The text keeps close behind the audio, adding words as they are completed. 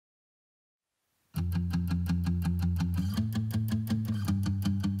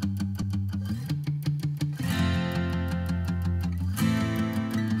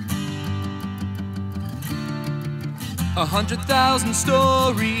100,000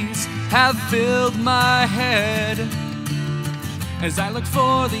 stories have filled my head as I look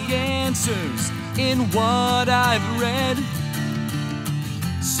for the answers in what I've read,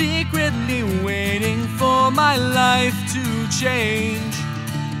 secretly waiting for my life to change.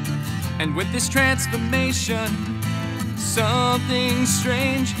 And with this transformation, something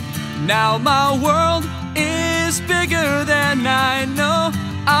strange. Now my world is bigger than I know.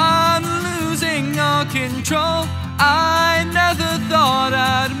 I'm losing all control. I never thought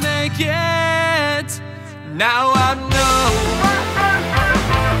I'd make it. Now I know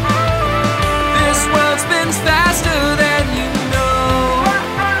this world spins faster than you know,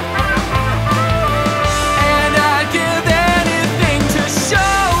 and I'd give anything to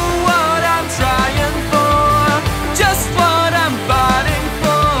show what I'm trying for, just what I'm fighting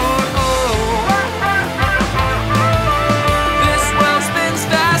for. Oh, this world spins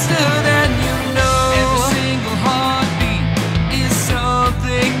faster than you know. Every single heartbeat is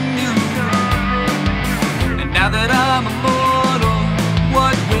something new. And now that I'm immortal,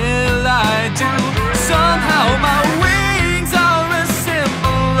 what will I do? Somehow my wings are a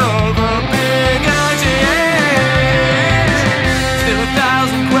symbol of a bigger change. Still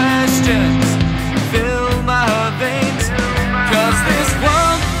 1,000 questions fill my veins, 'cause this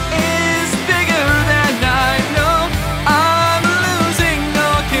world is bigger than I know. I'm losing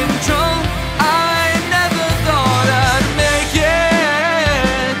all control. I never thought I'd make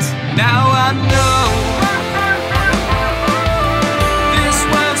it. Now I know this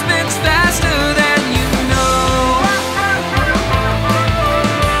world spins faster than you know,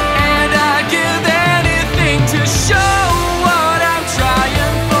 and I'd give anything to show what I'm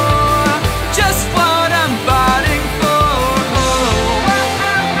trying for, just what I'm fighting for. Oh,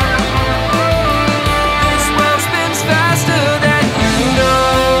 this world spins faster than you know.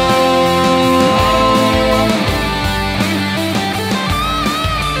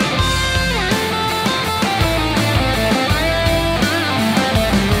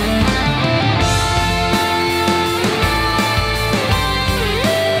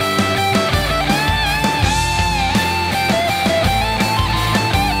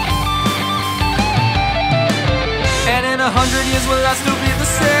 And in 100 years, will I still be the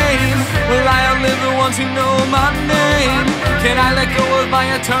same? Will I outlive the ones who know my name? Can I let go of my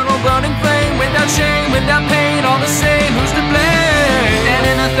eternal burning flame? Without shame, without pain, all the same, who's to blame? And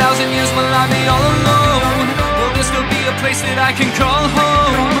in 1,000 years, will I be all alone? Will there still be a place that I can call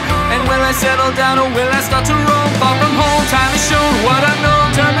home? And will I settle down, or will I start to roam? Far from home, time has shown what I know,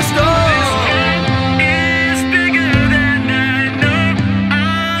 turn to stone.